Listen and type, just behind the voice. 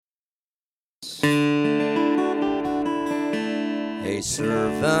A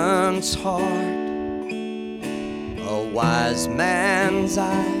servant's heart, a wise man's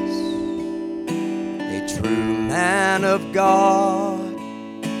eyes, a true man of God,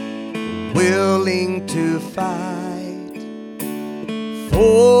 willing to fight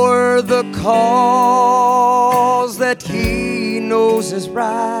for the cause that he knows is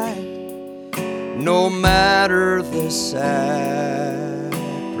right, no matter the sacrifice.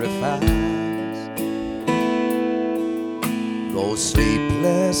 Those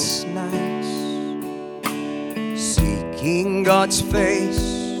sleepless nights, seeking God's face,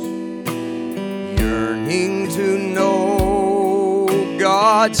 yearning to know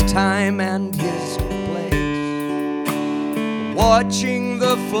God's time and His place, watching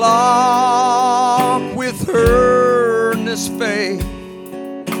the flock with earnest faith,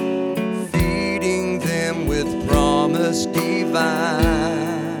 feeding them with promise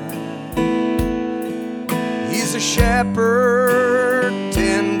divine. He's a shepherd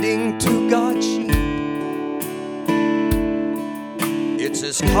tending to God's sheep. It's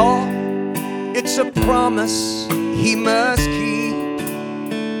his call, it's a promise he must keep.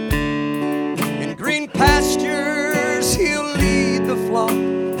 In green pastures he'll lead the flock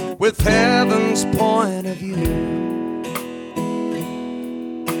with heaven's point of view.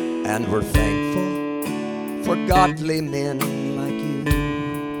 And we're thankful for godly men like you.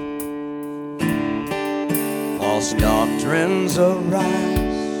 False doctrines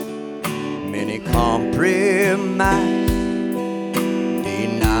arise, many compromise,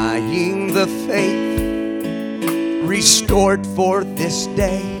 denying the faith restored for this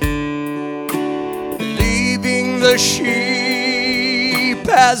day, leaving the sheep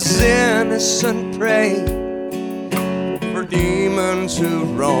as innocent prey for demons who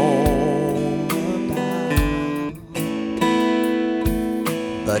roam about.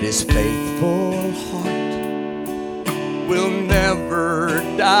 But his faithful heart will never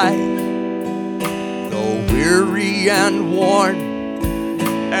die, though weary and worn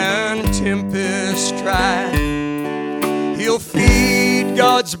and tempest try. He'll feed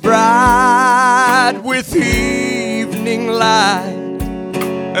God's bride with evening light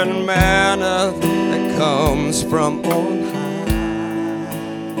and manna that comes from on high.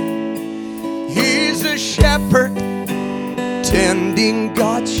 He's a shepherd tending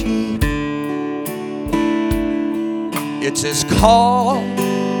God's sheep. It's his call,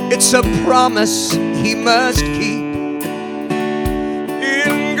 it's a promise he must keep.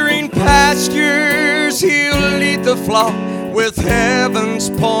 In green pastures he'll lead the flock with heaven's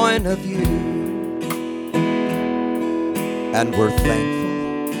point of view. And we're thankful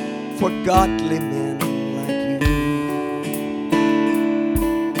for godly men like you.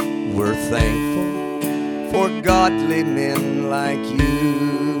 We're thankful for godly men like you.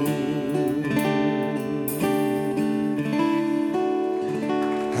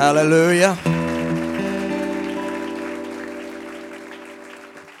 Hallelujah.